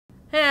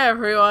Hey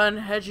everyone,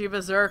 Edgey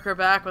Berserker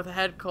back with a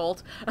head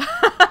cold.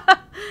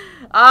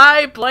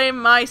 I blame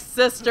my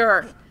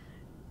sister.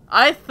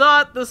 I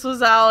thought this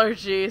was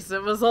allergies.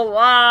 It was a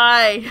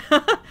lie.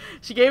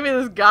 She gave me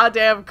this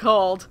goddamn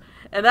cold.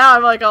 And now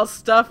I'm like all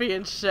stuffy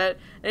and shit.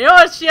 And you know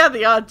what? She had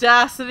the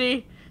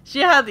audacity.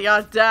 She had the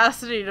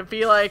audacity to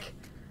be like,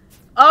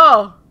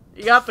 oh,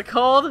 you got the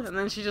cold? And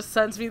then she just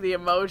sends me the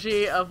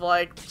emoji of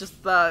like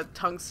just the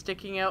tongue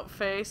sticking out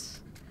face.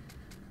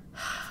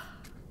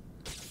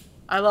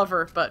 I love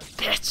her, but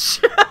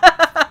bitch.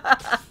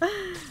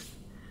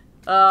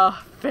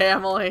 Oh,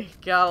 family.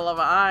 Gotta love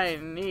it. I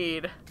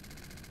need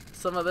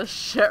some of this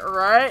shit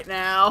right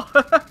now.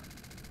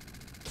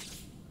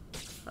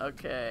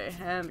 Okay,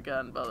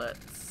 handgun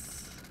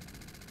bullets.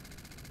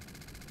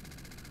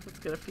 Let's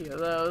get a few of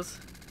those.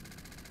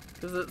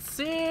 Because it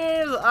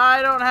seems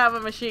I don't have a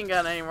machine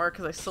gun anymore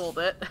because I sold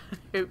it.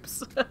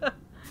 Oops.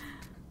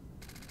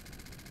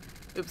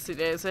 Oopsie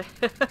daisy.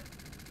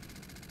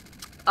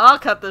 I'll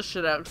cut this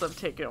shit out because I'm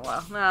taking a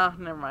while. No,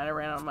 never mind. I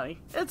ran out of money.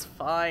 It's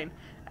fine.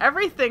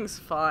 Everything's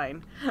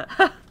fine.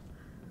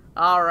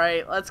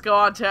 Alright, let's go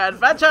on to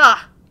adventure!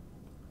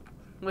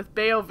 With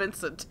Bayo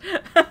Vincent.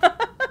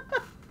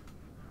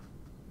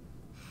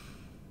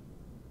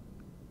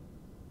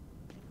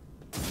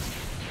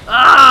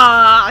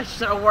 Ah! I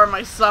should have worn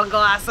my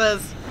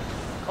sunglasses.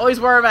 Always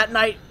wear them at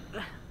night.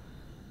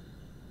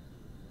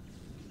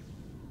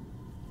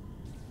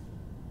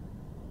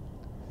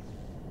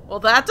 Well,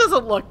 that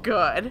doesn't look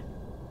good.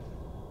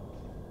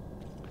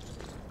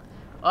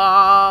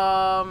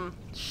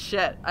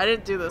 Shit. I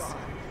didn't do this.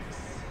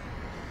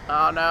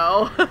 Oh,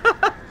 no.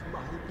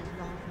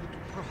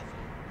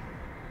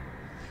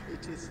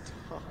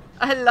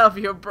 I love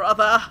you,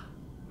 brother.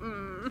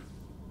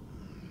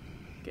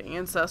 Getting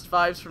incest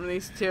vibes from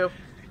these two.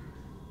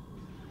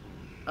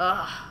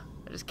 Ugh.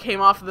 I just came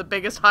off of the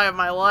biggest high of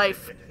my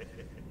life.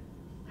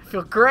 I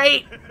feel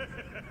great.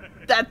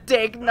 That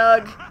dank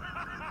nug.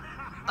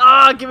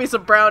 Ah, give me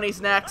some brownies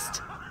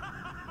next.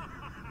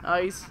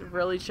 Oh, he's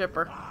really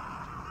chipper.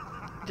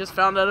 Just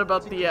found out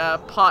about the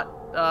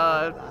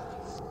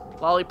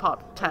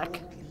lollipop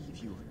tech.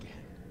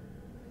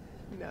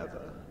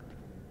 Never.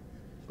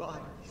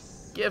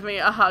 Give me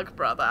a hug,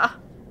 brother.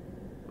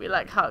 We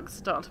like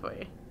hugs, don't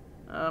we?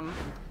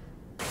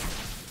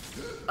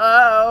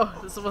 Oh,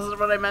 this wasn't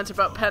what I meant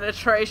about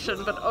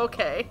penetration, but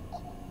okay.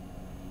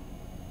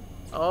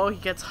 Oh, he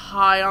gets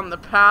high on the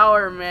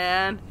power,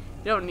 man.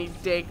 You don't need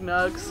dank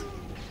nugs.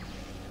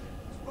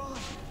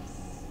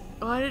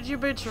 Why did you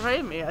betray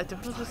me? I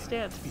don't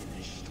understand.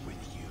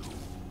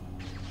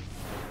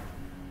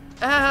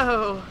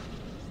 Oh.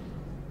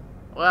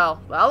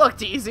 Well, that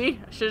looked easy.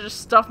 I should have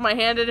just stuffed my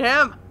hand in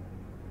him.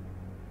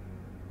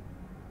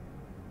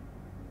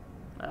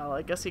 Well,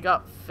 I guess he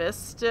got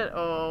fisted.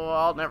 Oh,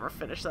 I'll never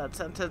finish that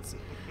sentence.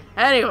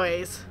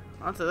 Anyways,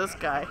 onto this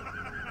guy.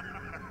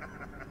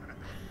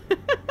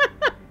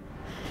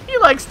 He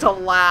likes to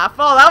laugh.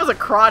 Oh, that was a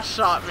crotch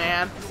shot,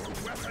 man.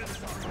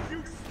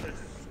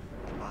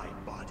 My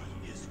body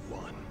is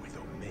one with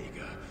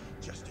Omega,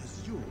 just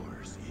as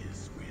yours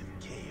is with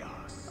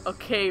Chaos.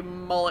 Okay,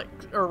 Mullet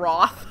or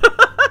Roth.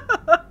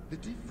 The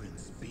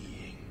difference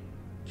being,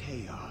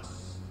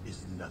 Chaos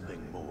is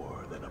nothing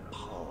more than a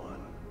pawn.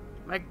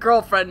 My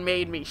girlfriend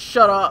made me.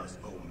 Shut up.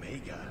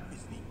 Omega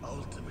is the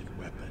ultimate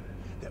weapon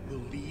that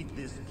will lead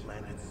this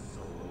planet's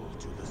soul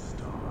to the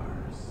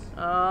stars.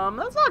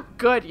 That's not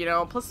good, you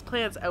know. Plus the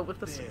planet's out with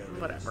the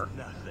whatever.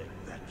 Nothing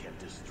that can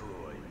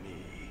destroy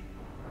me.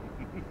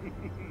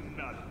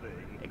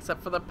 Nothing.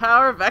 Except for the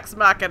power of Ex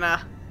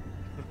Machina.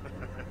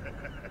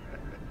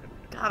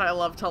 God, I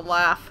love to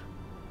laugh.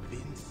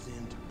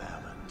 Vincent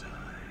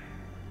Valentine.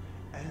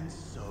 And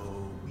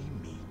so we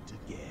meet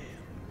again.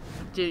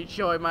 Did you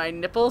enjoy my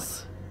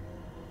nipples?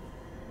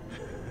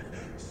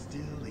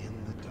 Still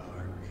in the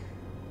dark.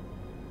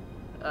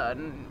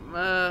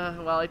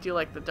 Well, I do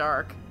like the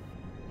dark.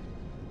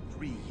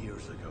 3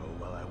 years ago,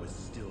 while I was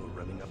still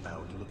running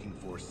about looking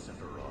for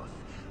Sephiroth,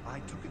 I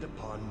took it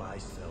upon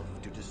myself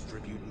to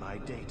distribute my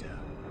data,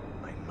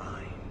 my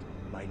mind,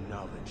 my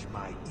knowledge,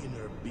 my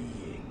inner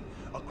being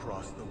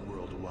across the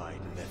worldwide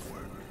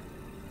network.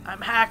 I'm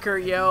hacker,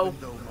 yo.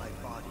 Even though my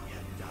body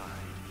had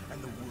died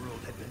and the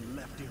world had been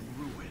left in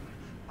ruin,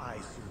 I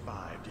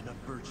survived in a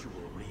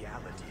virtual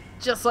reality.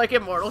 Just like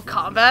in Mortal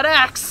Kombat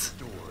X.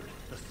 Restored,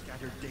 the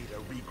scattered data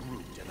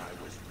regrouped, and I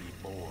was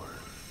reborn.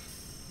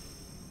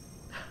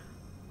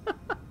 A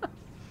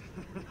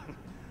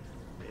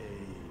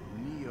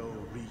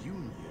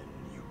neo-reunion,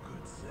 you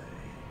could say.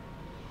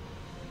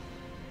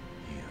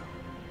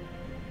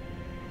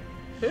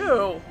 You.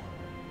 Who?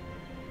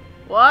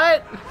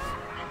 What?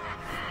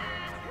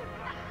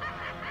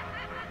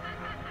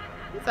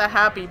 He's a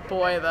happy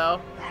boy,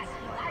 though.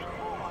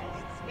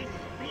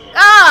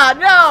 Ah,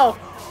 no!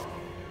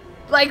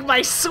 Like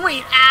my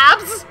sweet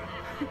abs?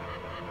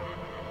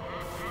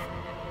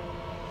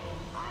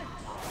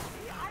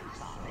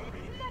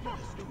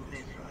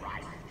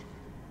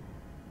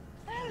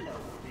 Hello,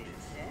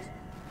 Vincent.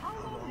 How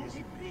long has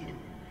it been?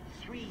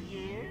 3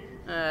 years?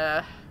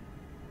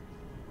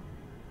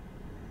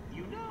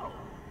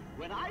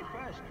 When I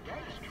first read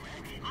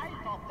it, I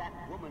thought that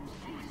woman's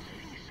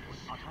thesis was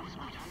utter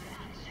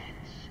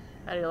nonsense.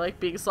 How do you like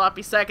being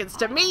sloppy seconds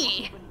to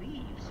me? I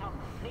believe some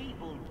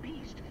fabled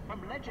beast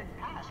from legend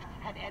past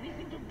had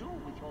anything to do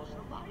with your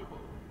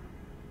survival.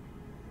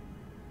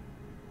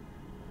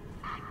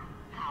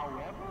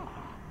 However,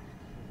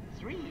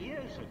 3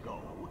 years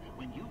ago,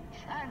 when you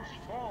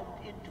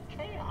transformed into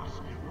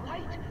chaos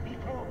right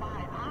before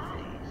my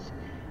eyes,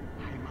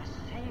 I must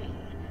say,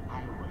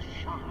 I was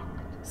shocked.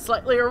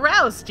 Slightly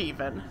aroused,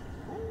 even.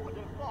 Who would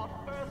have thought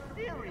her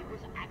theory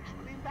was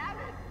actually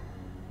valid?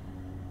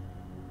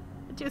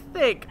 What do you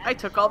think? I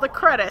took all the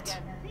credit.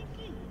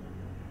 Thinking,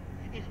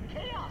 if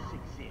chaos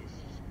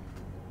exists,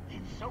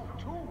 then so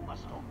too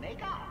must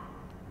Omega.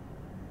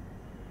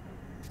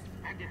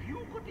 And if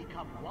you could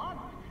become one,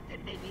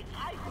 then maybe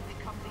I could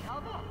become the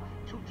other,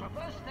 to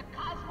traverse the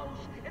cosmos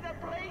in a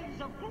blaze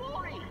of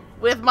glory.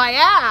 With my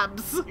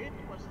abs! It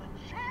was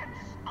the chance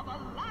of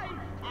a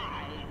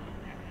lifetime.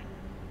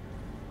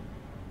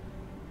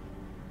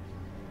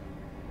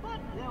 But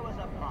there was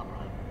a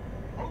problem.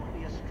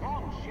 Only a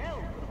strong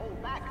shell could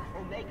hold back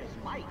Omega's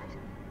might.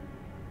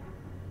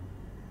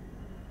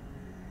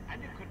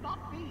 And it could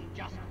not be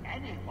just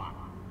anyone.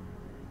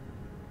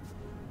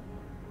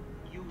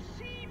 You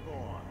see,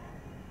 boy,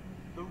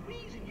 the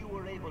reason you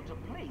were able to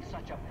play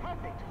such a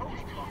perfect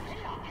host for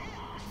chaos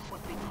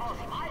was because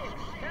my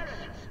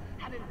experiments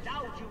had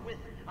endowed you with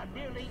a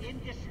nearly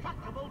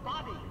indestructible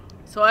body.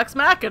 So Ex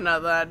Machina,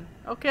 then.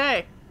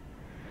 Okay.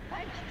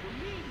 Thanks to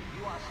me,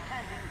 you are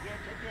standing here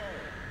today.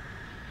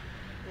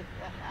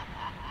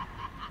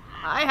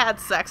 I had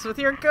sex with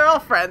your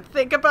girlfriend.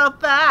 Think about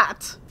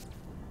that.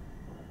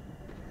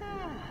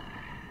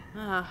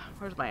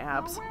 Where's my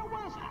abs? Where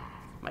was I?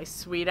 My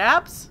sweet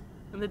abs?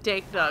 And the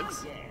Dank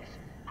nugs. Yes,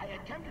 I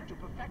attempted to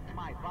perfect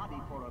my body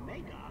for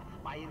Omega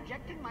by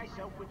injecting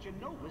myself with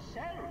Genova's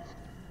cells.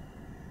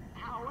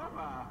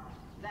 However,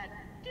 that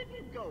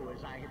didn't go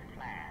as I had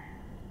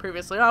planned.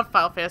 Previously on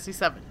Final Fantasy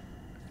VII.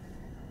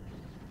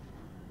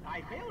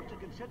 I failed to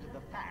consider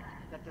the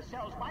fact that the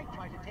cells might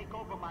try to take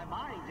over my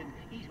mind and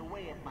eat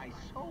away at my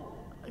soul.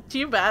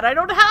 Too bad I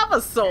don't have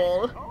a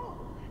soul. So,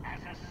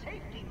 as a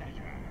safety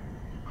measure,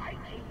 I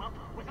came up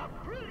with a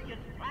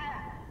brilliant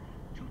plan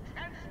to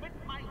transmit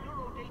my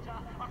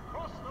neurodata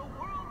across the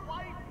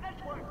worldwide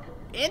network.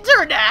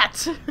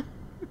 Internet!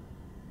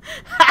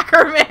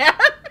 Hacker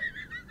Man!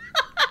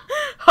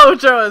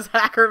 Hojo is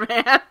Hacker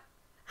Man.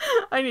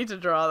 I need to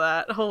draw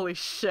that. Holy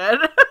shit.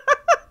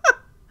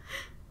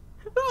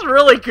 This is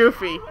really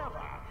goofy. However,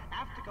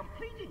 after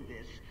completing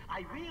this,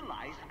 I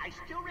realized I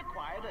still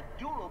required a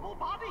durable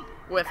body.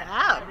 With That's why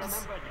I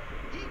abs. remembered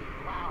deep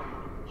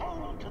down,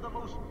 home to the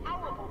most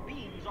powerful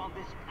beings on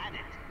this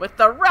planet. With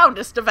the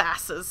roundest of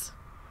asses.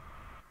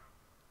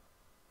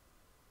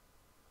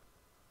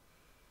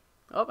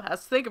 Oh,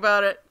 has to think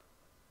about it.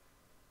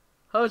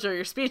 Hojo,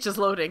 your speech is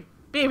loading.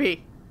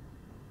 BB.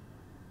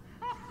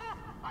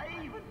 I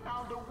even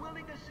found a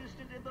willing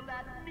assistant in the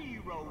lad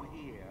Nero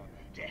here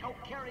to help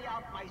carry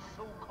out my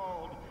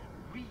so-called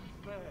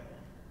rebirth.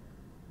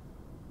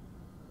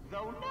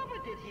 Though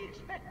never did he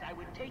expect I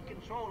would take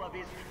control of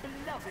his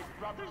beloved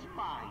brother's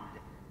mind.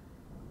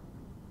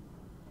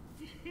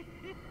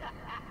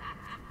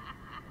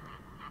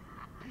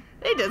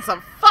 They did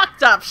some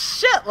fucked up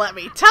shit, let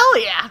me tell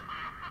ya.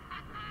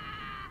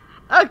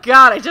 Oh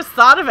god, I just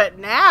thought of it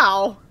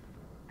now.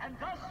 And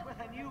thus, with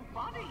a new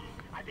body,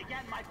 I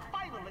began my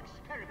final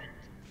experiment.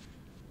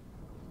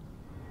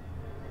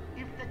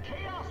 If the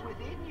chaos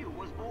within you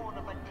was born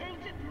of a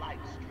tainted life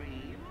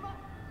stream,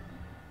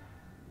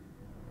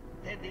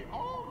 then the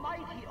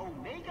almighty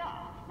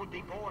Omega would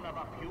be born of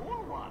a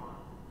pure one.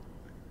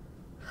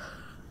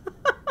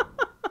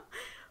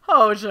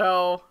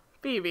 Hojo.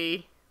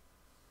 BB.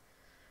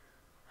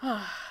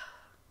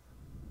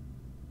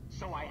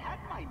 So I had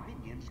my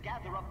minions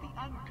gather up the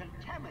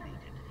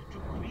uncontaminated to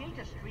create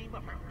a stream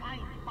of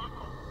refined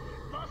Mako,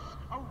 thus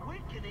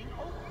awakening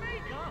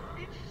Omega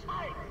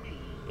inside me.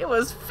 It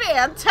was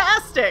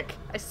fantastic.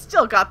 I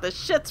still got the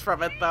shits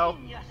from it, though.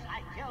 Genius,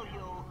 I tell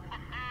you.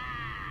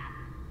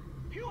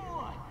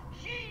 Pure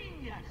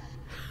genius.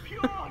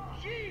 Pure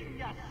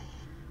genius.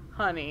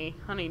 Honey,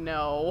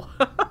 no.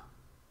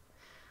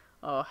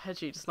 Oh,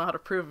 Edgey does not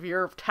approve of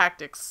your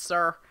tactics,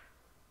 sir.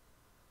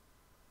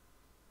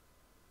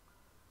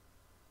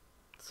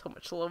 So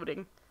much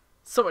loading.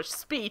 So much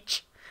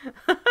speech.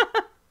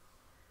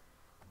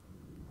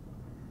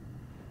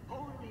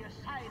 Only a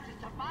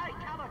scientist of my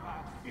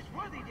caliber is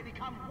worthy to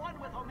become one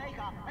with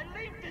Omega and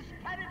leave this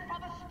planet for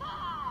the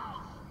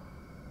stars!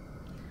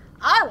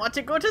 I want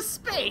to go to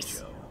space!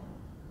 Joe,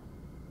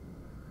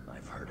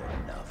 I've heard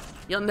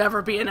enough. You'll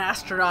never be an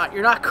astronaut.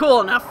 You're not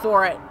cool enough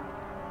for it.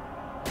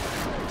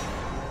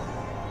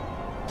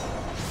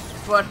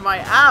 But my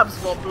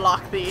abs will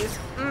block these.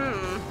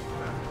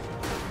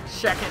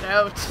 Check it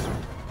out.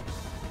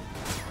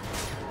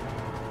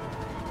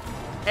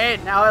 Hey,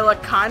 now I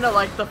look kinda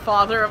like the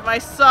father of my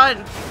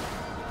son.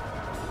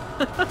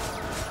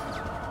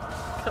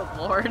 Good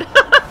lord.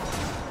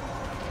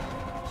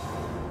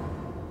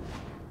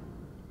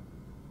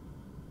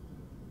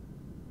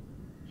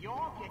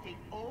 getting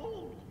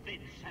old,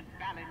 Vincent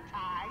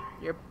Valentine.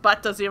 Your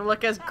butt doesn't even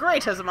look as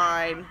great as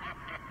mine.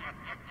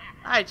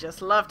 I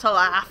just love to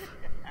laugh.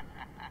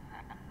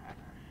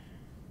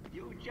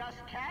 You just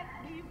can't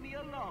leave me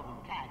alone,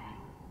 can you?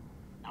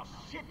 Now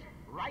sit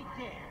right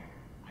there.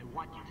 I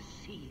want you to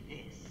see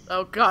this.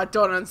 Oh god,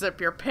 don't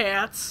unzip your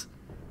pants.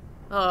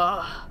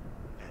 Ugh.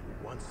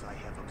 And once I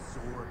have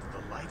absorbed the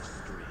life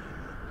stream...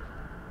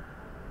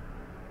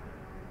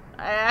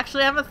 I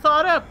actually haven't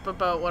thought up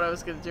about what I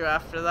was gonna do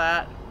after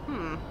that.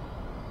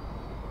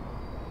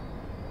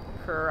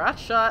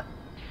 Crotch shot.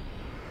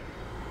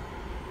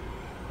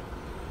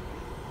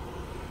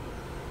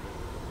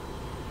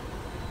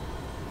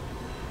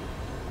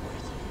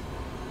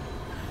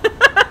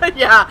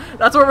 Yeah,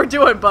 that's what we're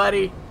doing,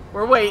 buddy.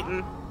 We're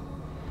waiting.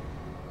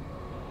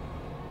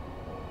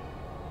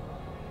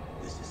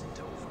 This isn't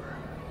over.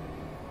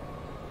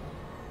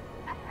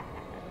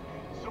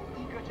 So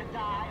eager to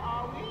die,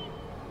 are we?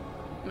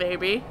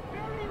 Maybe.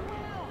 Very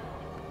well.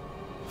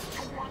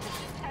 I wanted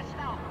to test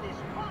out this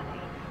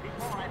body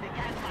before I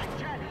began my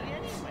journey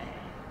anyway.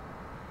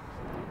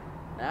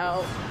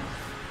 Now.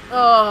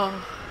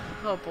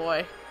 Oh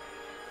boy.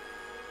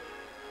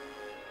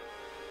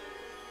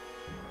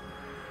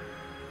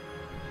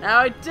 Now,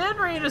 I did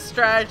read a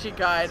strategy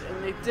guide,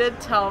 and they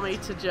did tell me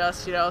to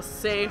just, you know,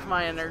 save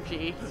my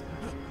energy.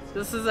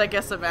 This is, I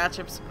guess, a match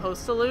I'm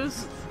supposed to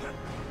lose.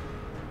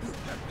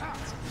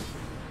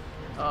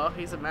 Oh,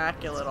 he's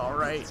immaculate,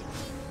 alright.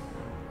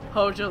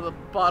 Hojo the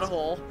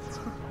butthole.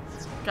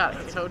 God,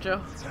 I hate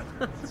Hojo.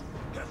 I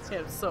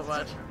hate him so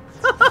much.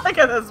 Look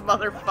at this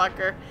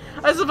motherfucker.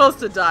 I'm supposed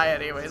to die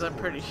anyways, I'm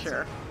pretty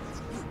sure.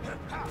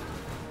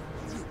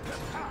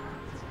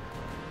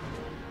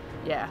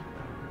 Yeah.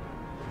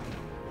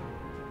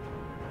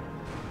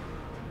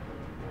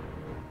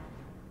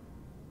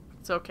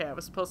 It's okay, I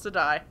was supposed to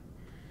die.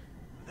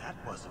 That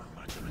wasn't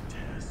much of a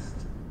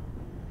test.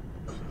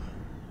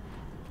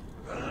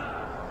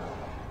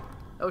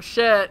 Oh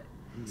shit.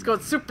 He's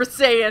going Super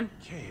Saiyan.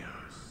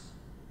 Chaos.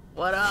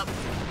 What up?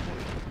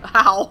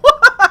 Ow.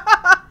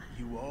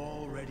 You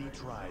already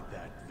tried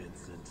that,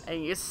 Vincent.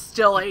 And you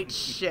still ate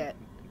shit.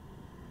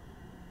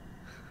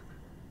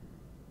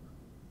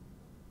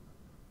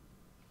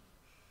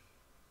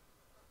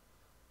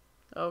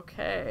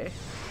 Okay.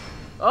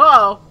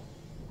 Oh!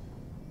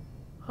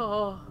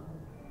 Oh.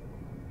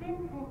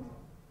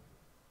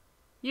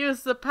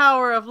 Use the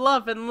power of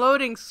love and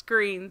loading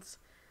screens.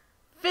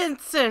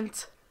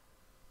 Vincent!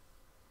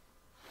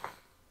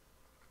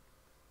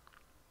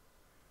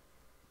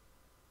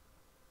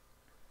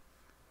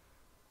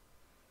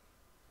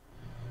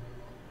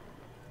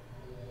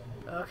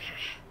 Okay.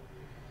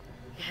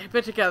 Keep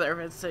it together,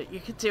 Vincent. You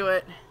can do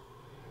it.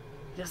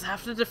 You just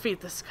have to defeat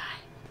this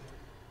guy.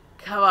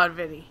 Come on,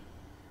 Vinny.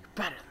 You're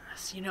better than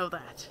this. You know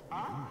that.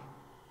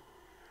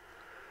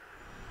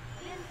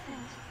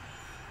 Vincent,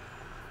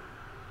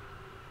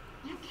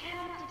 you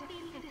cannot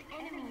defeat this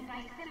enemy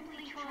by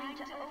simply trying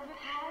to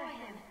overpower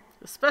him.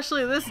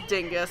 Especially this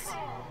dingus.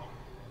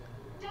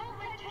 Don't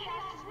let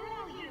chaos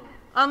rule you.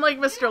 Unlike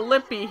Mr.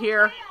 Lippy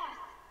here. Chaos.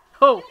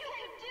 Oh, You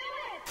can do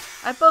it.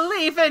 I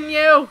believe in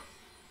you!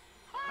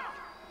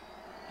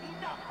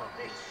 Enough of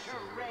this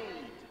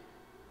charade.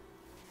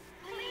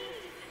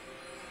 Please,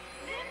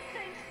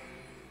 Vincent.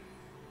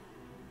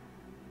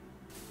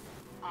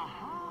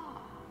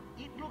 Aha!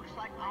 It looks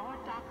like our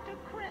Dr.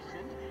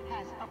 Crescent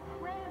has a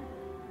friend.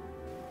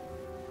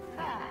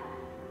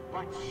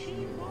 But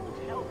she won't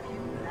help you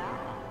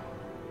now.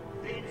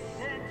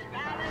 Vincent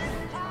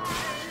Valentine!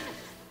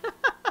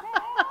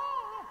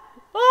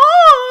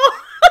 Oh!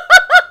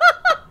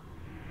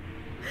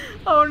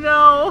 Oh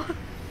no!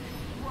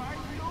 Why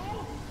you?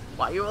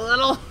 Why you a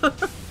little?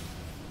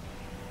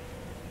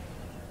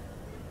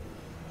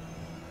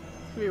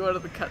 Be one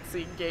of the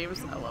cutscene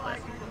games. I love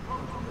it.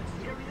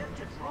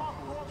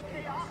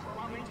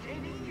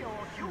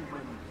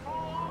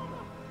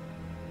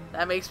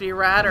 That makes me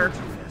radder.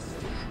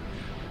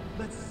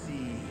 Let's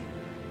see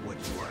what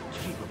you are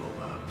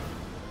capable of.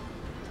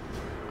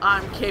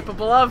 I'm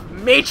capable of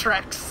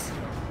Matrix!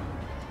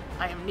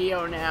 I am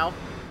Neo now.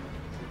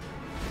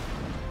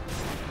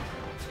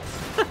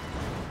 But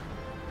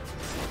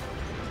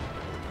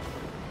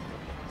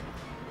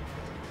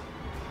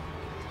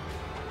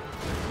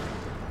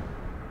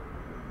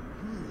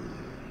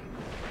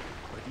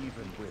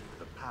even with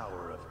the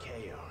power of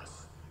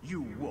chaos,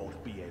 you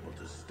won't be able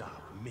to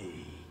stop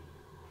me.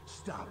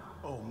 Stop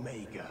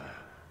Omega,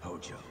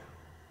 Hojo.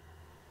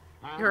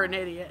 You're an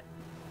idiot.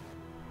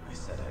 I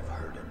said I've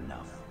heard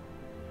enough.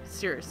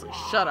 Seriously,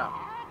 shut up.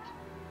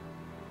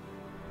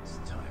 It's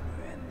time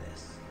to end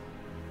this.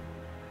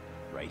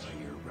 Right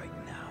here, right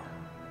now.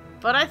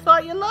 But I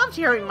thought you loved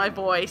hearing my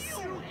voice.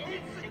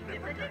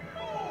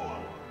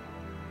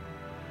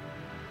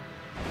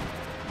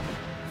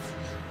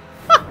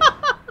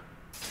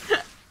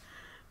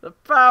 The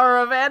power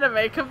of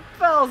anime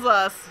compels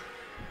us.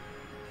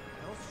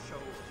 I'll show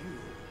you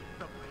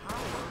the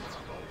power of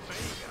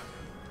Omega.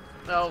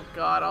 Oh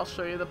god, I'll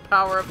show you the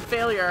power of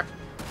failure.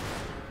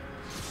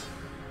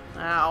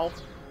 Ow.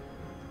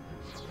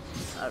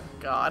 Oh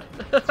god.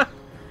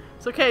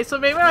 It's okay, so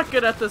maybe I'm not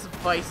good at this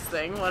vice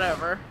thing,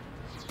 whatever.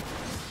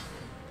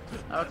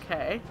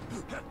 Okay.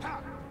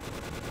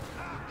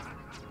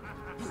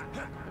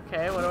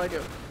 Okay, what do I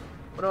do?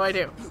 What do I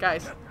do?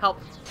 Guys, help.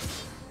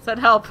 Said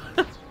help.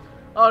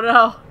 Oh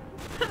no.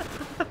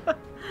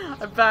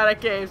 I'm bad at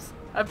games.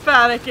 I'm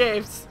bad at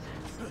games.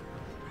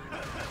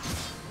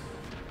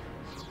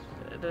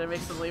 Did I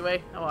make some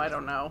leeway? Oh, I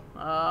don't know.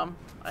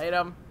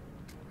 Item.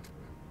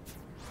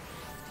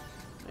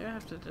 Maybe I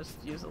have to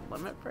just use a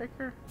limit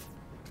breaker?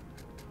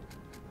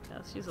 Yeah,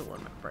 let's use a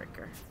limit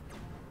breaker.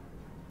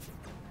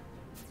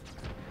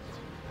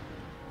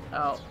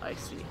 Oh, I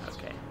see.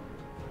 Okay.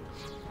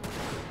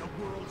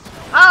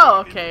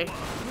 Oh, okay.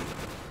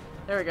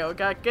 There we go. We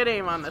got good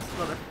aim on this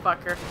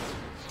motherfucker.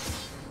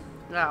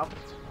 Wow.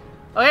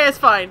 Okay, it's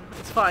fine.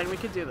 It's fine. We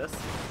can do this.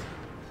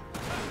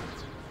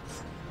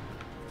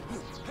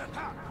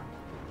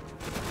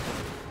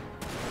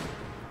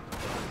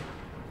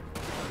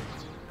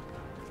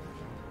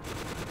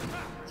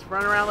 Just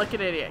run around like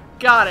an idiot.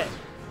 Got it.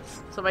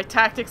 So my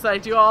tactics that I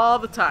do all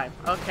the time.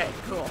 Okay,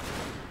 cool.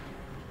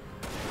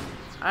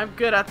 I'm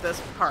good at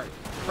this part.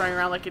 Running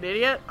around like an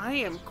idiot. I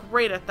am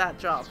great at that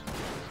job.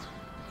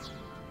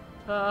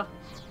 Where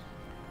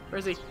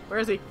is he? Where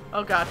is he?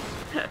 Oh god.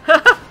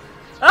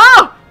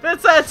 Oh!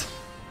 Vincent!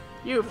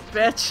 You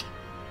bitch.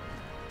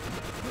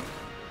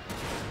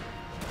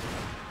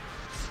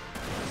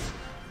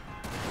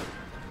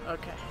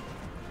 Okay.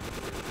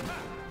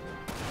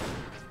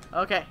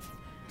 Okay.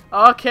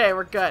 Okay,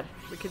 we're good.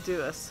 We can do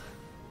this.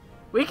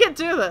 We can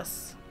do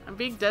this! I'm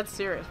being dead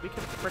serious. We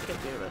can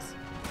frickin' do this.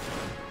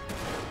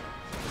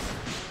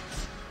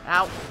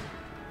 Ow.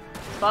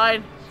 It's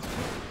fine.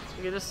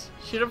 You can just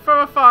shoot him from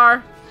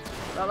afar.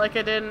 Not like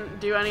I didn't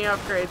do any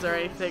upgrades or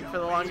anything for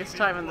the longest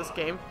time in this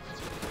game.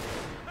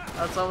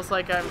 It's almost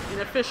like I'm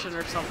inefficient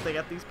or something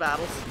at these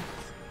battles.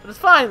 But it's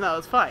fine though,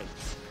 it's fine.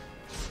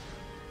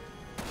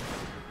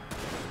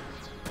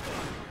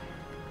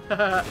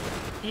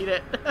 Eat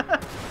it.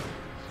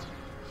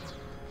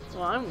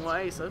 Well, I'm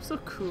Weiss. I'm so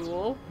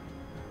cool.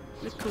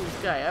 I'm the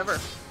coolest guy ever.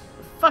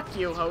 But fuck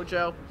you,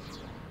 Hojo.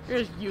 You're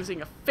just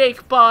using a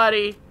fake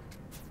body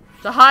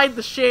to hide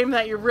the shame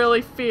that you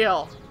really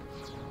feel.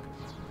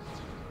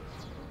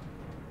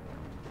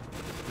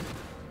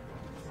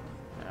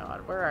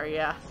 God, where are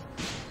ya?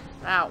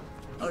 Ow.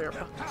 Oh,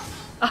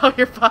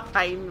 you're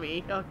behind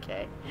me.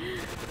 Okay.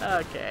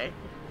 Okay.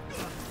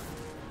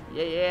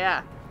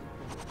 Yeah.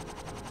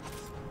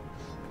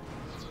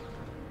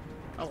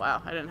 Oh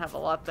wow, I didn't have a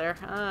lot there.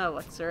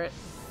 Elixir it.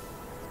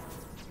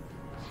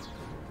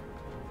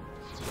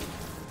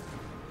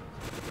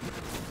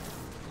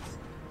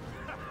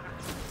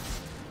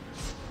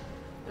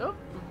 Oh.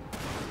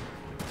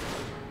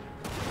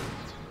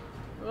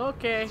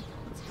 Okay,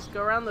 let's just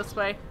go around this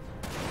way.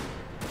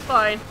 It's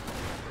fine.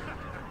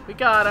 We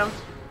got him.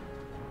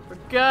 We're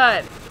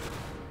good.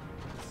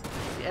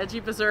 The edgy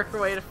berserker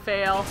way to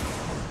fail.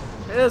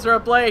 It is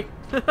Blake.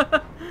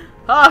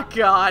 Oh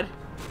god.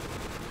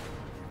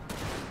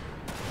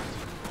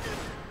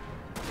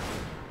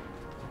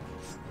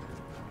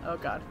 Oh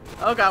god.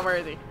 Oh god, where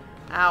is he?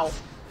 Ow.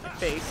 My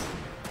face.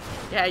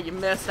 Yeah, you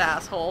missed,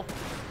 asshole.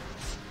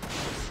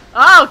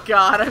 Oh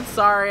god, I'm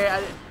sorry.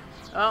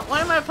 Why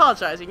am I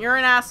apologizing? You're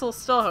an asshole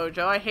still,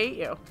 Hojo. I hate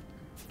you.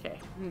 Okay,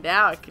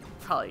 now I can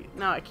probably...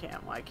 No, I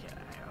can't. Why can't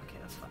I? Okay,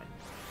 that's fine.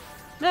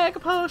 Mega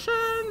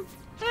potion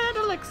and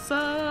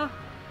elixir.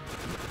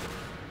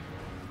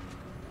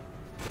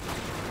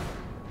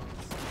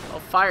 Oh,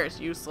 fire's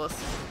useless.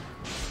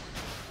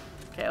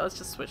 Okay, let's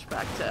just switch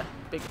back to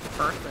Big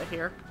Bertha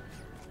here.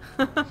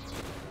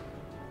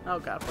 Oh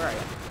god, where are you?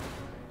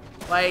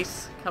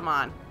 Weiss, come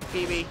on.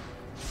 BB.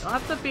 Don't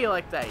have to be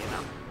like that, you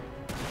know.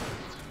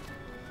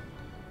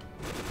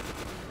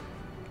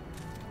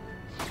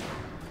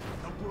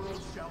 The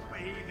world shall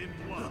bathe in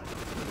blood.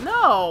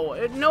 No,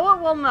 it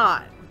will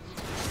not.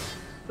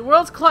 The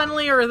world's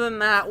cleanlier than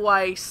that,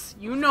 Weiss.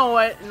 You know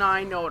it, and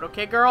I know it,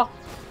 okay, girl?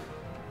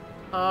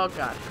 Oh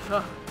god.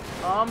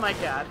 Oh my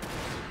god.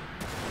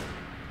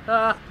 You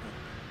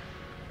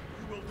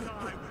will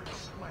die with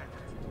sweat.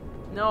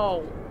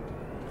 No.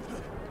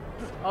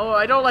 Oh,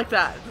 I don't like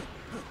that.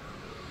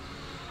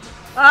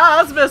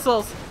 Ah, that's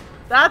missiles.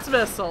 That's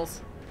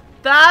missiles.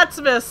 That's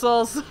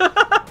missiles.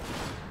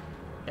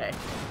 Okay.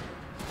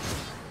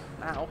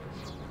 Ow.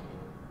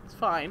 It's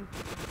fine.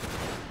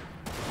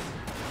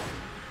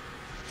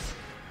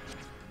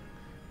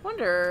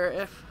 Wonder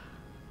if...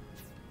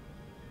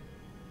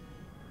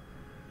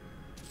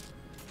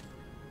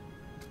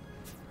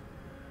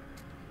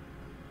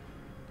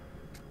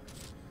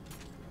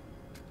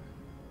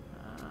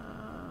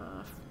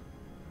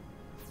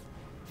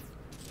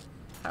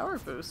 Power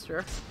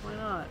booster? Why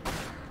not?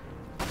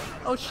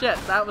 Oh shit,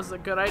 that was a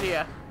good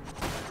idea.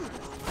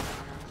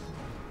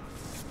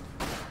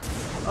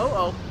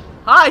 Oh.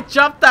 I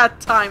jumped that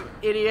time,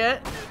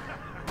 idiot!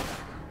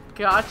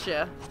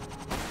 Gotcha.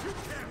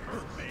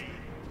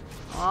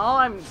 Oh,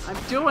 I'm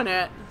doing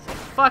it. So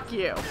fuck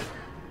you.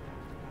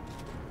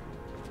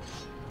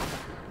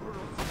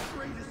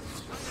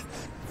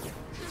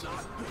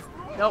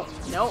 No,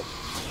 no.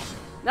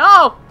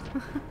 No!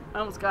 I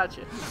almost got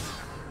you.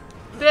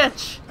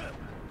 Bitch!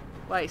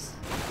 Weiss.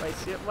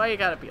 Why you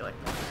gotta be like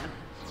that, man?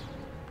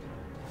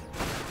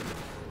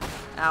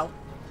 Ow.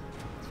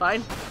 It's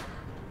fine.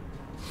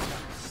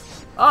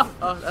 Oh,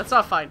 that's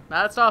not fine.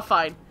 That's not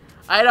fine.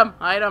 Item.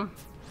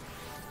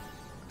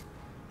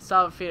 Still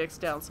have a Phoenix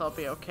down, so I'll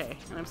be okay.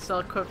 And I'm still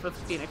equipped with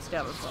Phoenix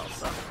down as well,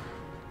 so.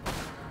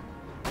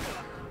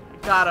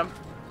 Got him.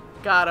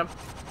 Got him.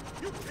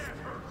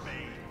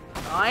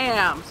 I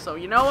am, so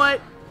you know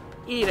what?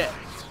 Eat it.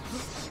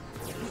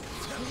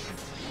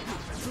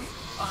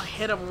 Oh, I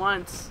hit him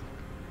once.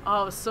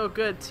 Oh, it was so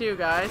good too,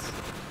 guys.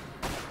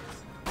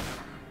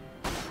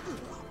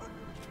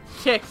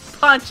 Kick,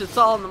 punch, it's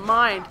all in the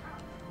mind.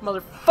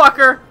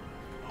 Motherfucker!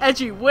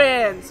 Edgey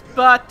wins!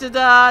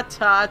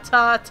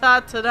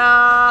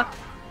 Ba-da-da-ta-ta-ta-ta-da!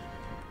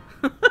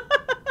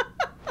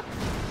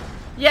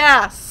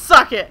 Yeah!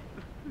 Suck it!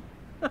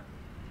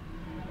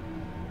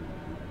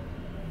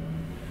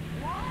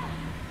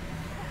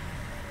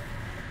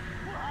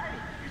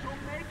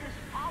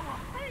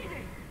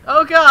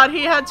 Oh god,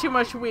 he had too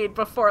much weed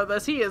before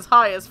this. He is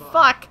high as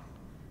fuck.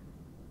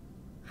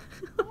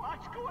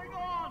 What's going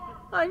on?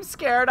 I'm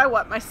scared. I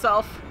wet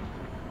myself.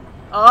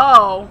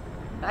 Oh,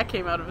 that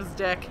came out of his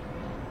dick.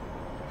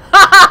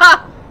 Ha ha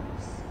ha!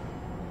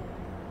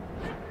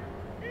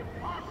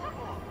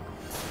 Impossible.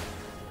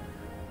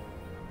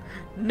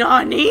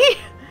 Nani?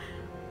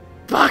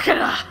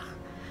 Bakara!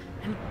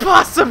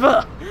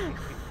 Impossible!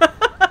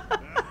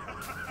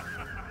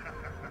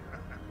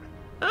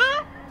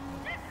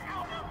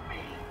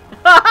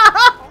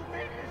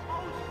 Omega's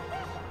host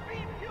must be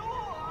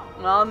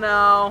pure. Well,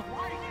 no.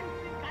 Why do you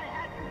think I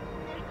had to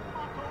make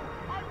Mako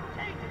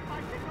untainted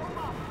by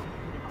Sonoma?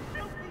 If a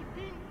filthy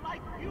fiend like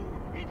you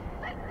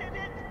infected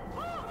it.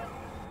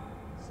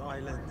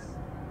 Silence.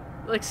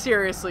 Like,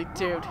 seriously,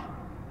 dude.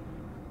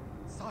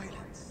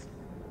 Silence.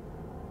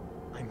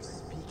 I'm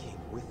speaking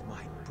with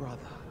my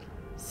brother.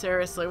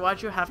 Seriously,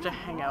 why'd you have to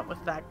hang out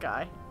with that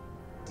guy?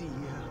 Dear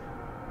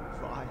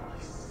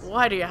Vice.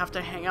 Why do you have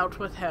to hang out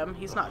with him?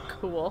 He's not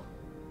cool.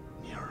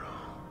 Nero.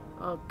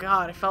 Oh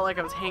god, I felt like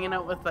I was hanging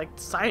out with, like,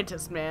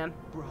 scientist man.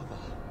 Brother.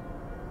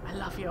 I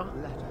love you.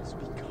 Let us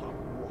become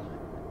one.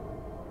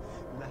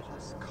 Let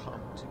us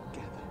come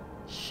together.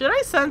 Should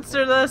I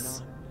censor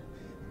this?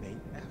 None may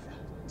ever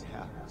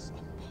tear us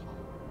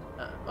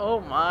apart. Oh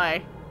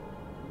my.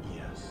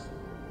 Yes.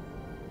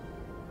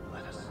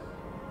 Let us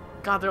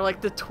God, they're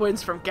like the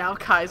twins from Gal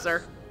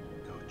Kaiser.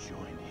 go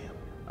join him.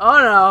 Oh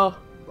no.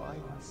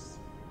 Vice.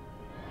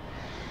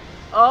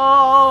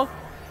 Oh.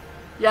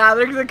 Yeah,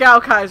 they're the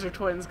Gal Kaiser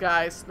twins,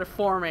 guys. They're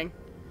forming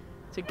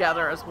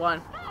together as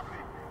one. Stop it!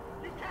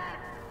 You can't.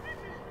 This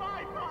is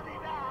my body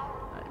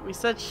now. We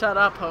said shut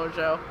up,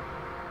 Hojo.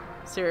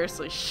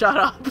 Seriously, shut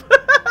up.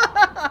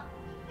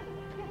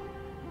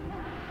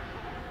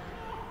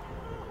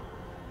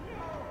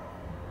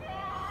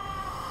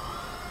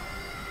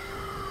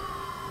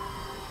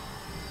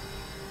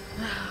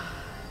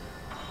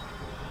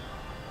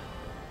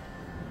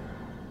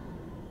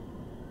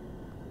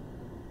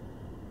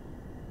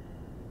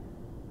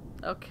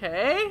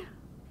 Okay.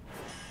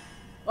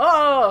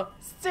 Oh,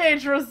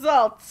 stage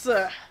results.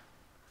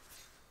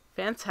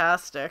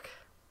 Fantastic.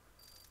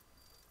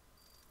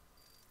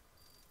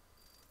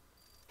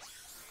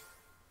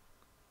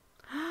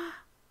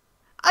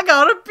 I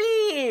got a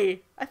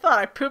B! I thought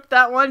I pooped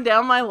that one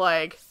down my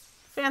leg.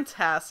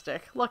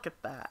 Fantastic. Look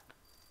at that.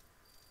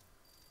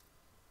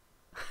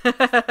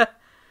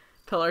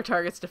 Pillar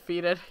targets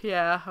defeated.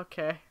 Yeah,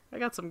 okay. I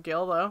got some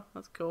gil though.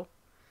 That's cool.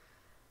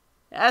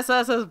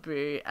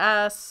 SSSB.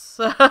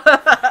 S.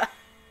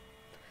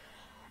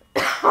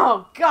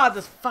 Oh god,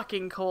 this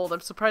fucking cold. I'm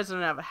surprised I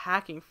didn't have a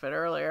hacking fit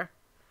earlier.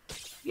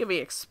 Give me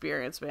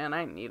experience, man.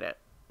 I need it.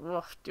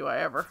 Oof, do I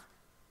ever.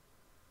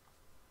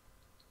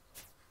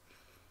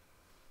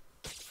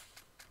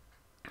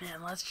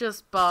 And let's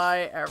just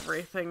buy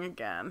everything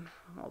again.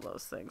 All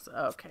those things.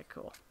 Okay,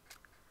 cool.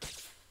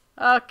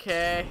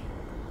 Okay.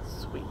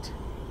 Sweet.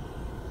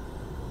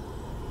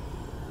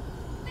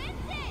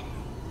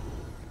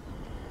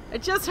 I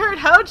just heard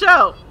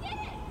Hojo!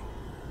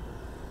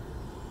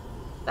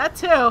 That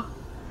too.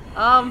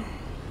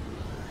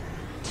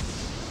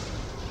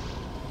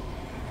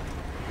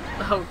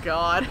 Oh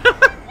god.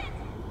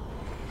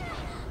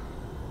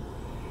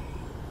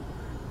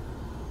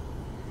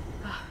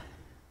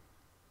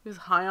 He was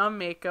high on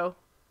Mako.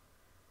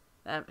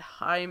 That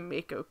high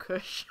Mako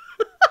kush.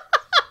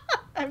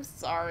 I'm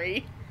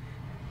sorry.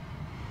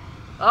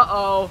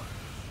 Uh-oh.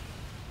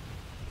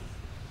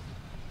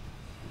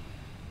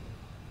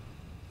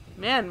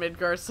 Man,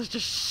 Midgar's such a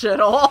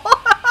shithole.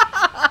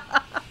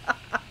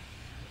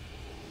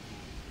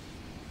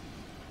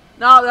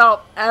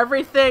 No,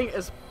 everything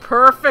is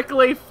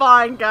perfectly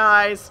fine,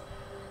 guys.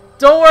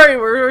 Don't worry,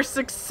 we're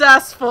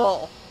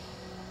successful.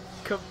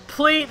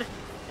 Complete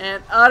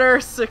and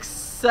utter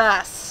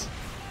success.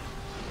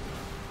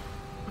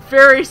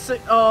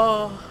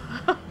 Oh.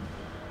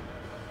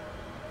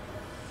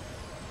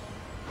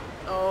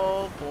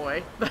 Oh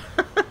boy.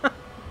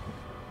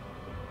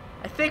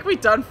 I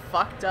done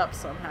fucked up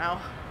somehow.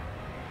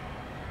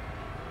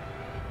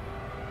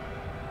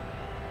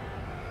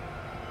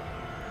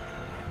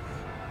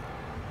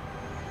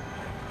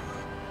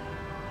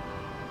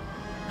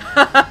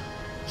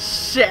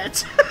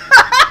 Shit.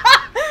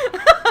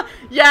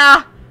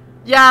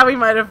 Yeah, we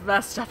might have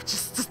messed up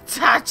just a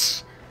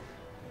touch.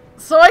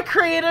 So I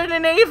created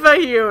an Ava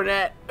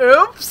unit.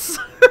 Oops.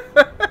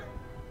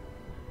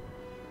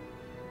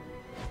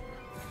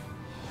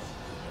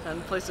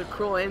 And place a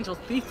cruel angel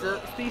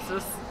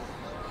thesis.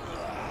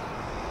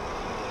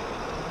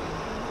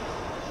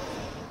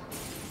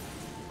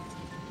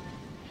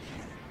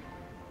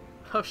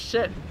 Oh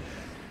shit.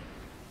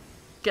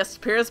 Guest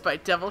appearance by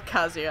Devil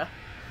Kazuya.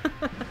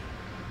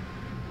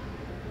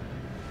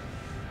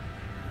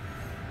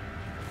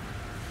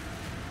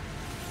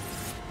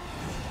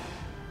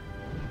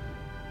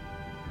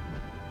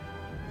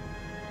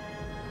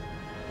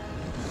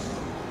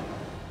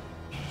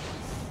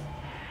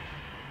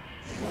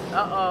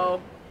 Uh-oh.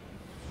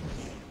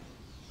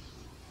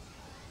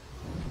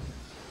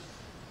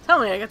 Tell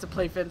me I get to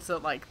play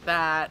Vincent like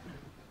that.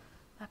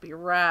 That'd be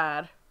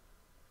rad.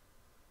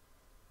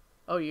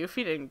 Oh,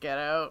 Yuffie didn't get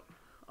out.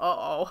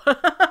 Uh-oh.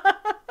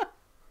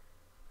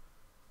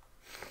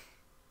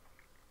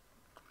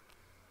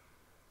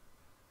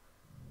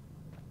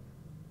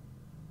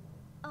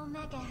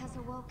 Omega has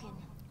awoken.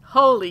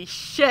 Holy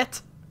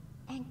shit!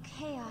 And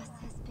chaos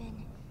has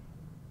been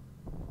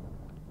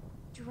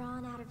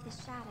drawn out of the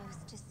shadows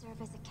to serve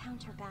as a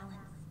counterbalance.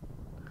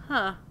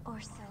 Huh.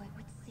 Or so it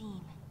would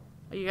seem.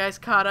 Are you guys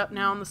caught up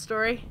now on the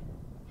story?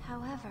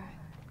 However... ...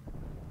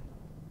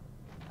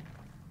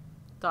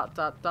 That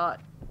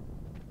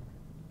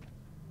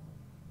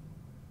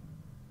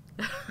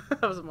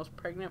was the most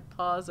pregnant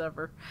pause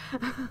ever.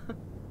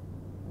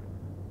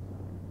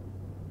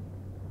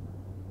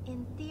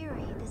 In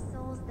theory, the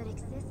souls that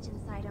exist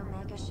inside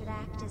Omega should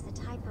act as a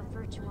type of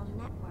virtual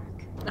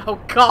network.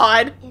 Oh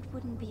god! It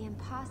wouldn't be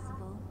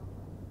impossible,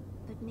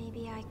 but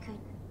maybe I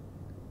could...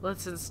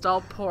 Let's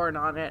install porn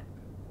on it.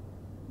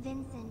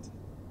 Vincent,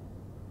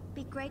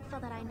 be grateful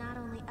that I not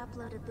only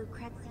uploaded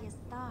Lucrezia's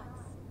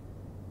thoughts,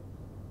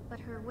 but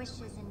her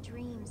wishes and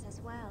dreams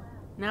as well.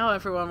 Now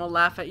everyone will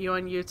laugh at you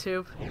on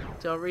YouTube.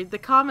 Don't read the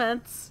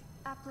comments.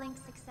 Uplink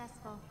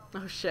successful.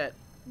 Oh shit.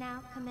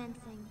 Now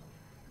commencing.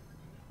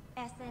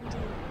 SND.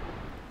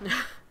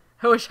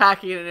 I wish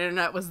hacking the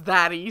internet was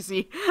that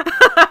easy.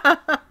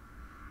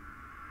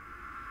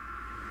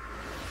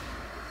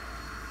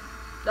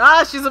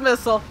 Ah, she's a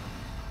missile.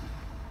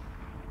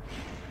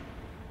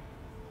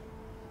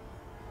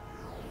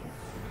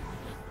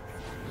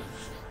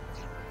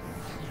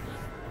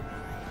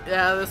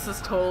 Yeah, this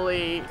is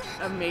totally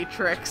a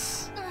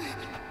Matrix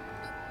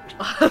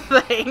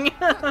thing.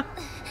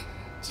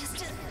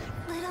 Just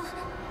a little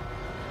more.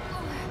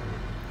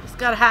 Just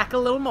gotta hack a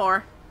little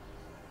more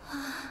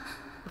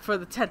before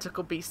the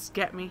tentacle beasts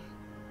get me.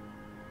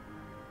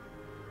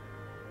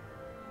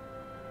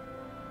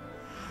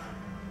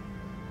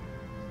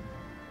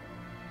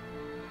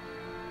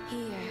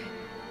 Here.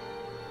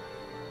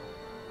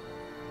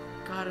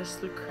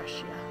 Goddess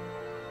Lucretia,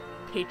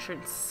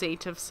 patron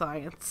saint of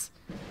science.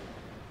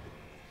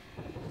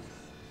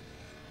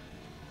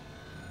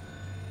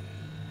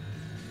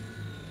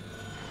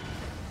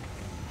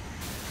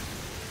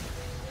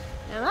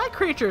 And that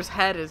creature's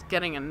head is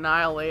getting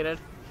annihilated.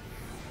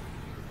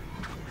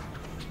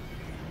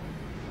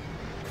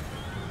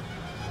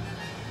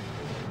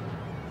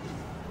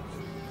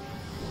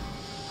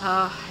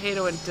 I hate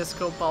it when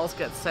disco balls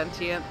get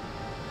sentient.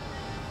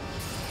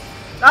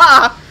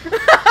 Ah!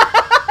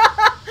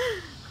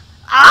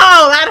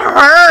 Ow, that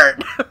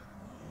hurt!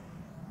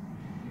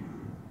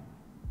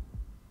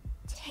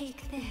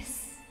 Take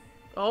this.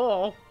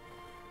 Oh,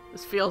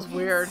 this feels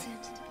weird.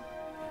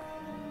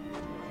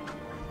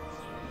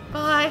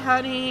 Bye,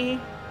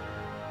 honey.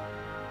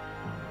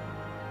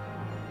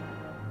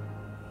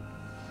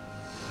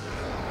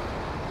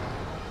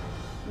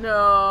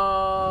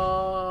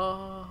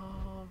 No.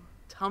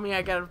 Tell me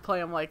I gotta play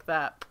him like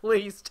that.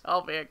 Please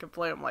tell me I can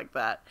play him like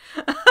that.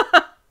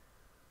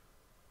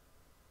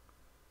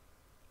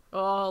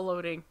 Oh,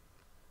 loading.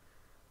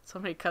 So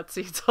many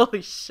cutscenes.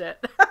 Holy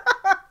shit.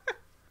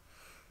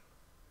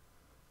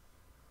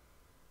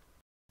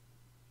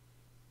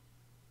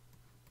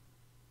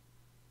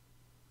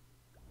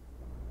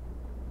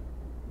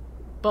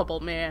 Bubble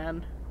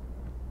Man.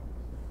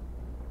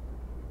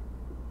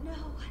 No.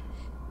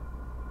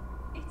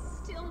 It's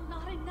still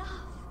not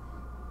enough.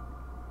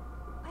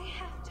 I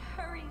have to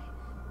hurry,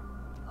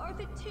 or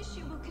the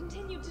tissue will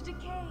continue to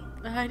decay.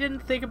 I didn't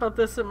think about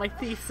this in my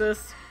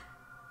thesis.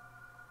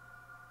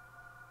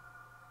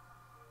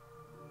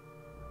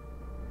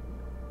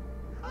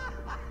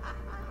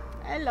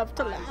 I love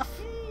to laugh.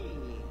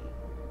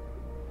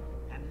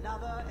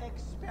 Another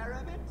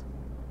experiment?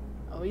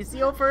 Oh, he's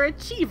the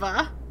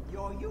overachiever.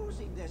 You're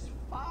using this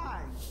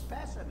fine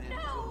specimen.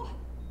 No!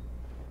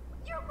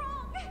 You're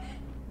wrong!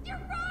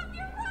 You're wrong!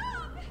 You're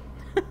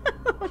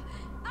wrong!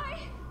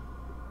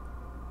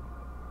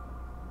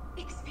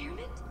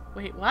 Experiment?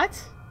 Wait,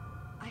 what?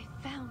 I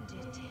found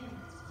it.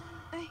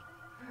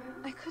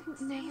 I couldn't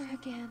see her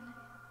again.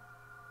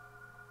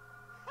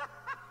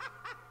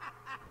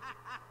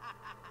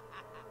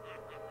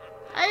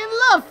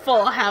 I love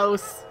Full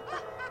House.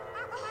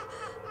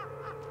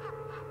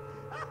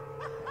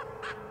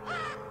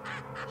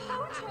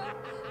 Hojo!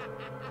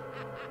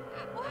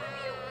 What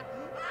are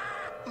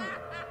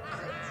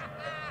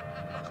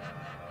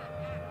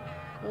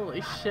you?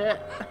 Holy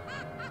shit.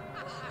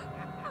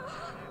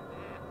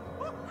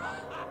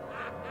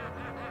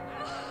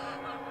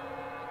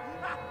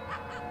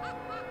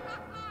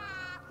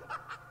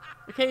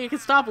 Okay, you can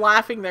stop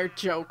laughing there,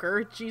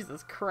 Joker.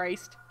 Jesus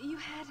Christ. You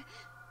had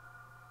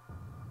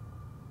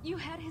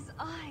his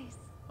eyes.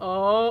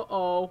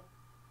 Oh.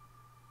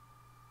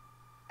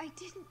 I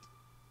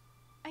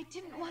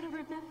didn't want to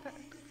remember.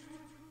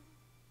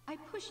 I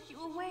pushed you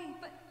away,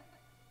 but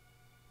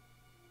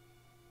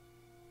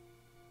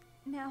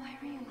now I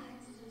realize.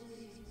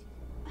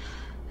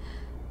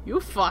 You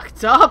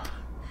fucked up.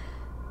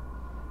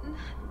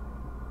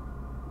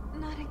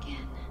 Not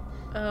again.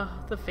 Oh,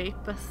 the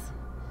vapus.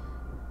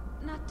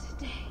 Not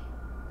today.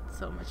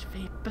 So much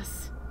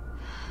vapus.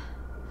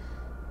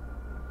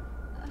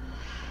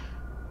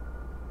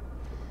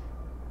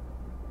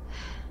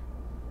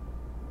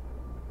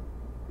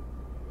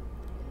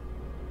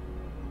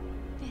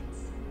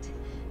 Vincent,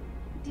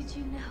 did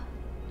you know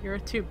You're a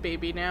tube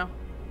baby now.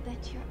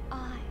 that your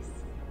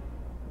eyes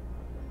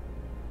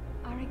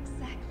are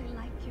exactly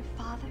like your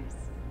father's?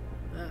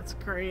 That's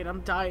great.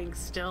 I'm dying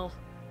still.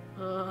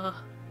 Ugh.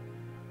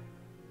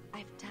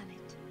 I've done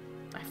it.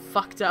 I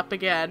fucked up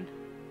again.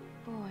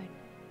 Born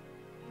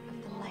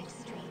of the life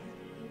stream.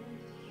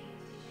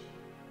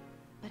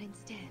 But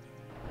instead,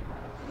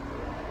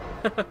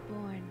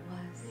 born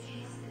was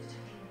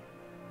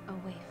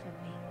away from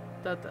me.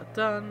 Dun dun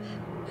dun.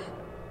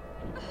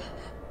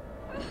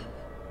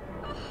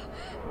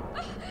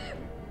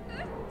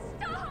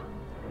 Stop!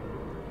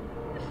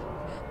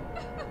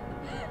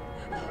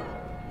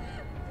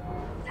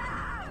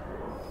 Stop!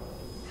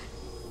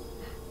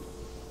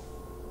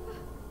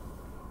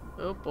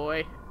 Oh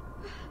boy.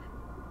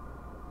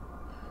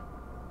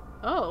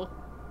 Oh.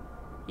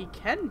 He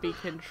can be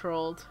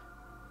controlled.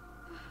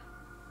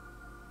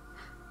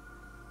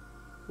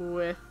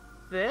 With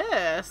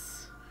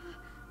this.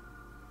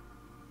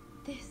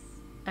 This,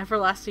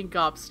 Everlasting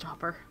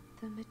gobstopper.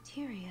 the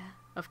materia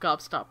Of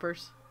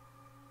gobstoppers.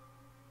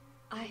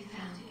 I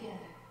found.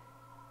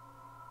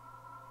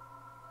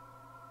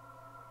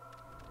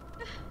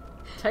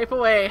 Type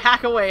away,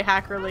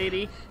 hacker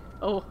lady.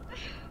 Oh.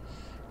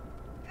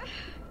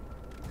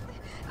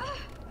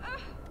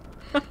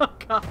 Oh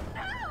god.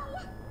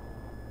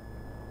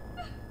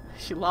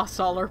 She lost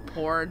all her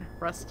porn.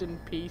 Rest in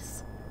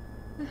peace.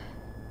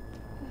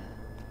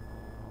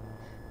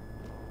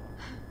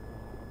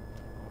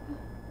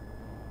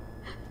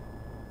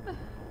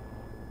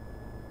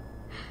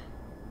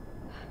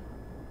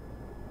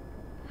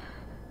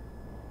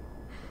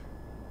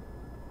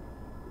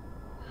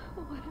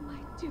 What am I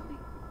doing?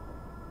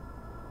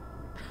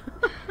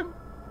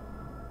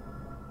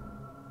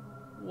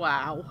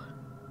 Wow.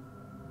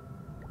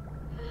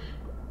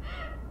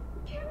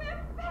 Give him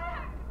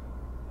back!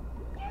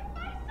 Give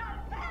my son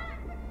back!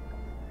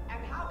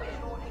 And how is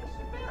your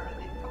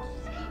experiment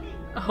proceeding?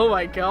 Oh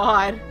my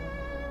god.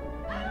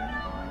 I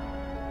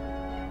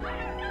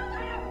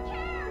don't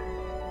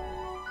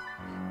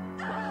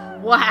care!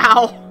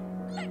 Wow.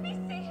 Let me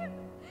see him!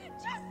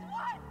 Just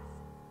once!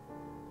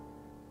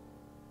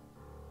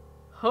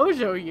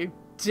 Hojo, you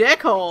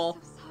dickhole. So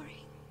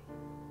sorry.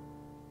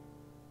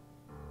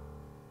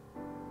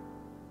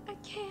 I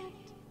can't.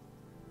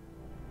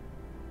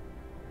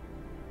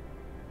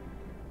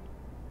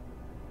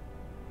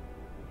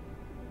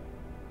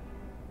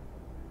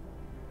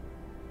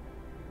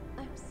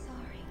 I'm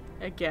sorry.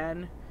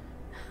 Again.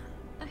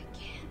 I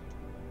can't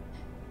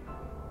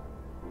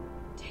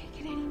take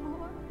it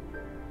anymore.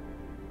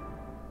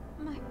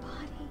 My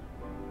body.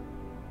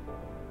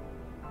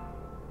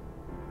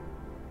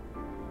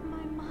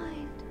 My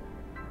mind.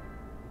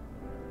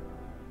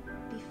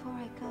 Before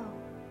I go,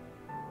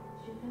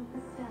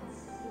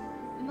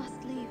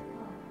 must leave.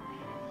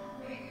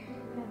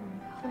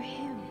 For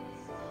him.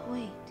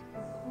 Wait.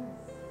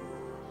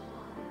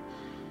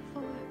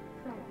 For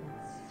who?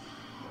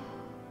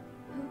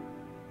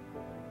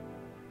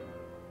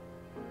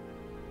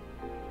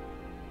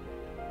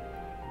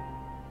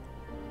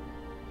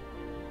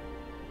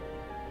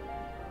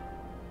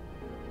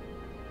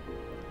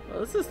 Well,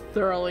 this is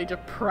thoroughly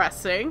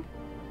depressing.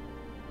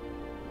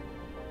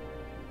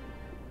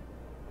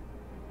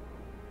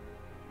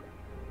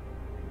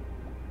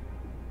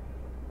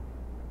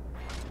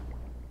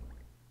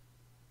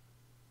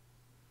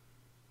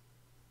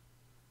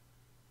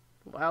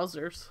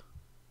 Wowzers.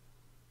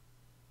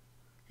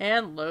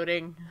 And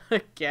loading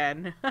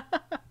again.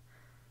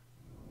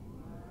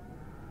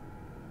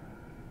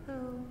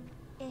 Who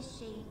is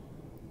she?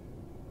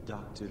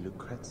 Dr.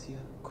 Lucrezia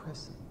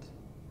Crescent.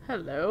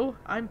 Hello,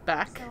 I'm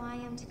back. So I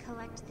am to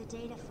collect the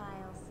data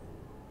files.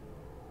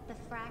 The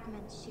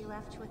fragments she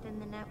left within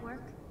the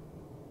network?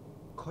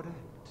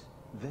 Correct.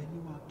 Then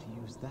you are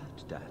to use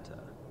that data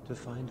to to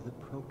find the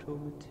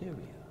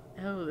proto-materia.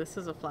 Oh, this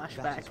is a That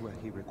flashback. is where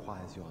he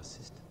requires your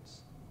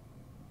assistance.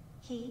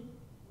 He?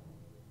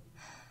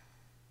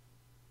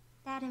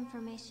 That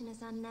information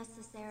is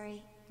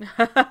unnecessary.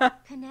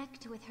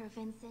 Connect with her,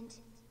 Vincent.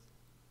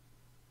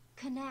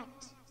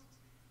 Connect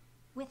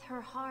with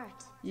her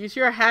heart. Use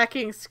your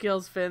hacking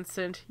skills,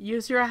 Vincent.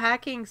 Use your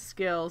hacking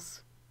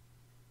skills.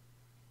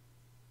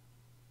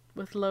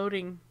 With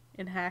loading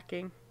and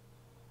hacking.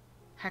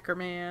 Hacker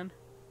man.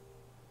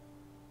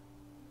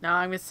 Now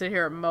I'm gonna sit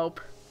here and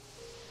mope.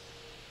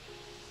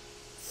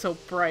 So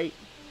bright.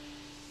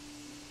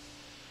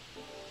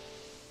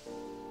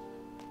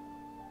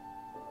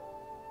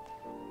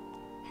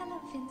 Hello,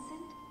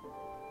 Vincent.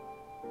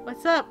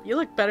 What's up? You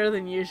look better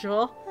than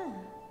usual. Huh.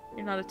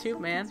 You're not a tube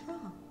man. Something's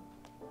wrong.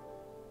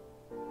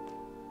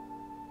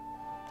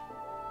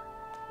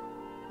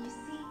 You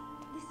see,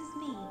 this is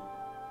me.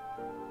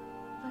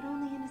 But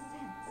only in a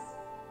sense.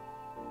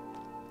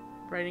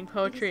 Writing It is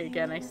poetry merely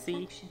again, I a see.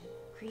 reflection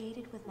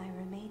created with my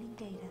remaining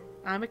data.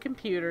 I'm a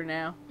computer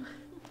now.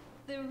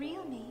 The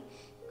real me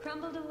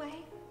crumbled away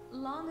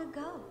long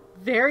ago.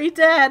 Very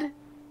dead.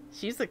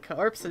 She's a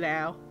corpse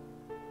now.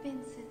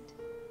 Vincent,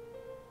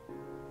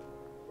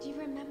 do you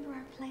remember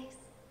our place?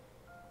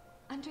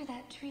 Under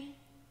that tree?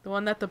 The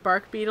one that the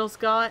bark beetles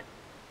got?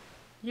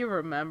 You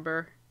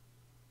remember.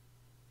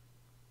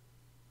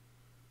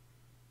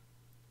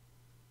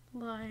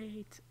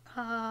 Light.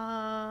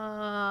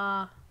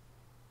 Ah.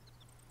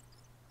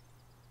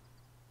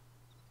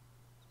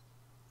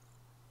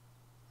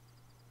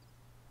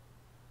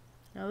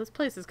 Now this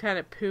place is kind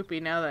of poopy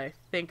now that I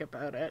think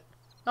about it.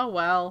 Oh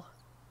well.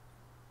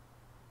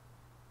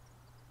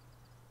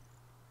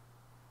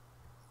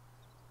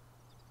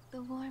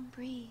 The warm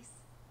breeze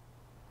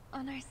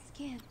on our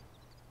skin.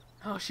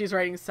 Oh, she's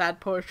writing sad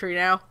poetry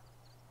now.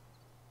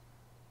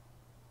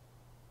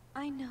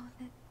 I know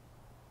that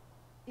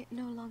it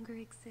no longer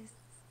exists.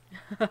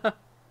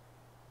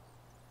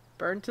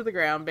 Burn to the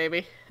ground,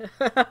 baby.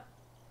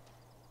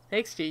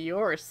 Thanks to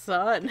your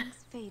son.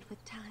 Things fade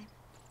with time.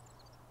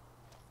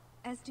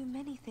 As do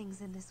many things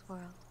in this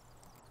world.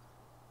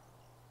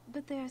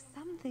 But there are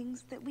some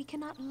things that we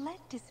cannot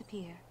let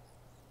disappear.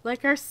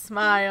 Like our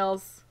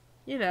smiles.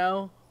 You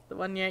know, the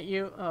one yet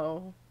you...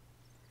 Oh.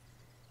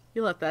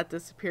 You let that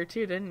disappear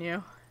too, didn't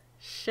you?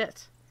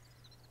 Shit.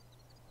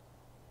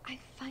 I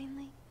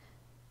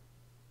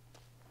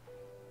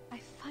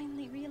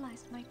finally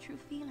realized my true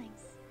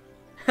feelings.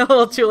 A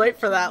little too late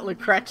for that,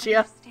 Lucrezia.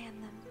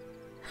 Understand them.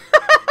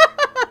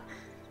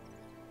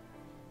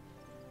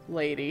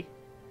 Lady.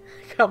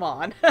 Come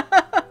on.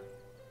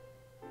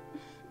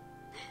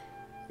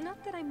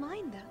 Not that I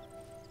mind,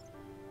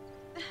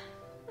 though.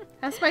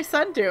 How's my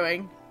son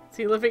doing? Is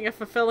he living a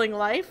fulfilling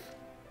life?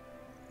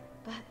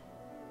 But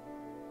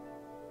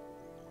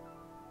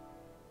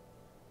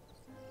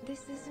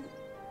this isn't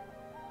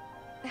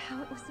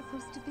how it was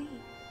supposed to be.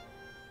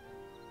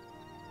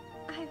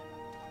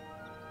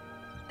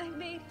 I've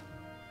made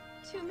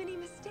too many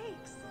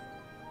mistakes.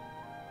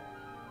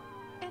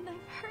 And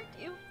I've hurt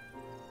you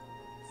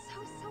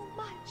so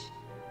much.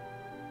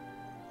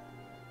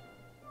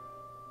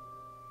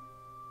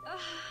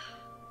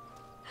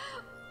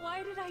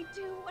 Why did I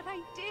do what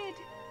I did?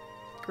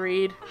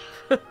 Greed.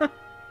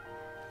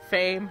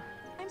 Fame.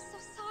 I'm so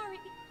sorry.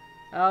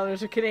 Oh,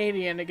 there's a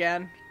Canadian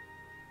again.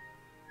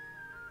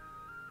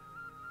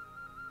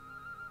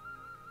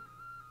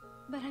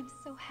 But I'm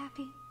so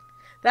happy.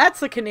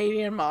 That's the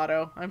Canadian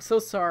motto. I'm so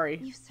sorry,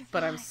 You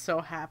but I'm survived. so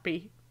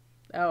happy.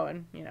 Oh,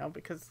 and, you know,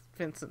 because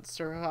Vincent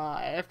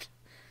survived.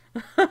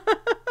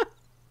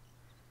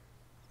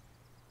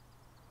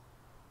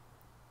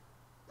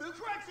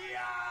 Lucrezia!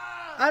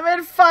 I'm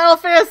in Final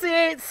Fantasy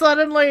VIII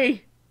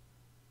suddenly!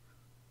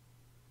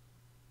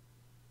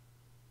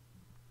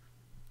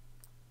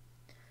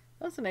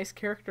 That was a nice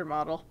character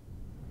model.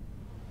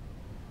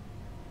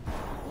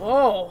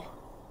 Whoa!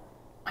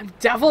 I'm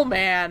Devil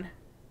Man!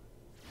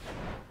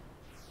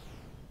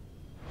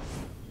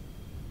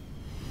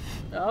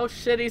 Oh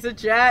shit, he's a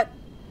jet!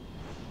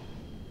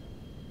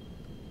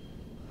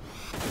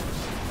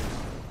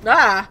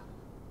 Ah!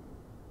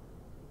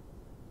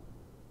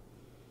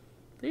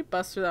 Did he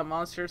bust through that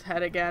monster's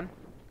head again?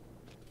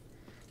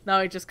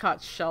 No, he just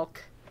caught Shulk.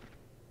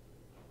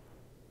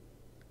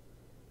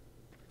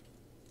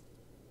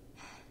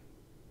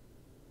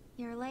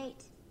 You're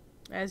late.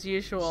 As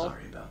usual,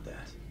 Sorry about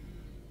that.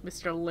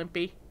 Mr.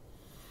 Limpy.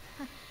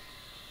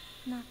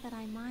 Not that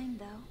I mind,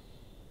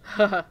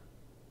 though.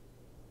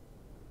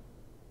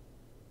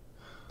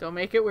 Don't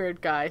make it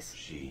weird, guys.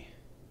 She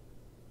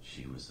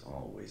was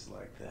always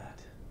like that.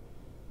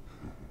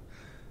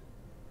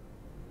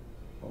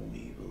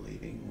 Only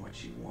believing what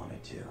she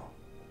wanted to.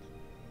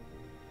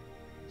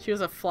 She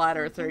was a flat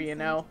earther, you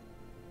know.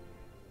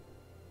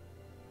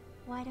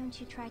 Why don't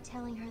you try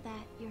telling her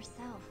that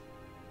yourself?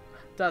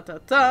 Dun dun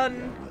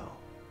dun! I will.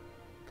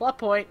 Plot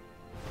point.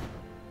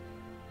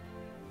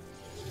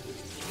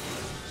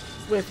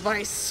 With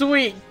my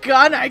sweet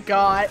gun I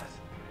got!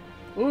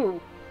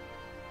 Ooh.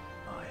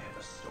 I have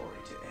a story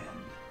to end.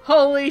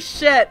 Holy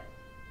shit!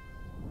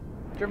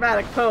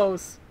 Dramatic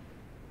pose.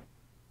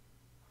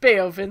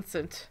 Bayo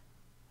Vincent.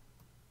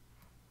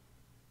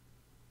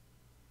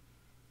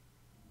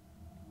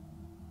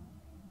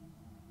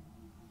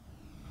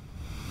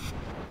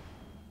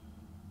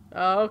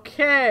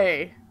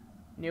 Okay.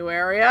 New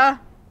area.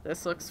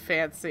 This looks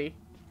fancy.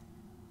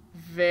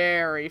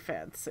 Very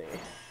fancy.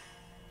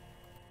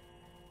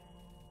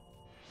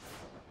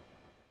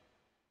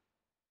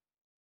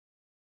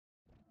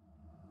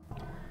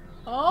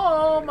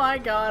 Oh my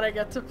god, I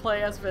get to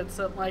play as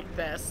Vincent like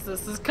this.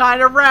 This is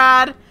kind of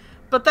rad.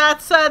 But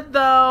that said,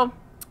 though,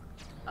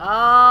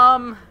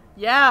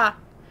 yeah.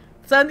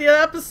 Let's end the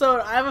episode.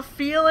 I have a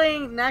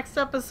feeling next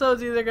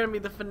episode's either going to be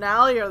the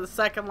finale or the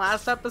second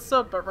last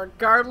episode. But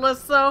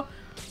regardless, though,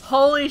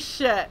 holy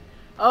shit.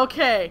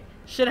 Okay,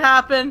 shit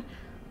happened.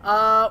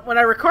 When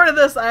I recorded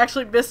this, I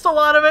actually missed a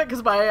lot of it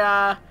because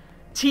my,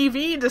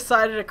 TV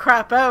decided to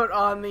crap out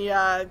on the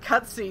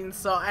cutscenes,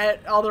 so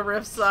all the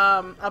riffs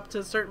up to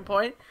a certain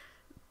point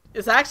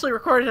is actually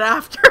recorded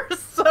after.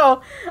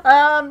 So,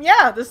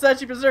 yeah, this is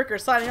Edgey Berserker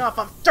signing off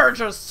on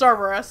Dirge of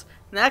Cerberus.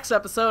 Next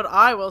episode,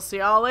 I will see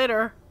y'all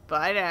later.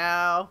 Bye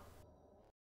now.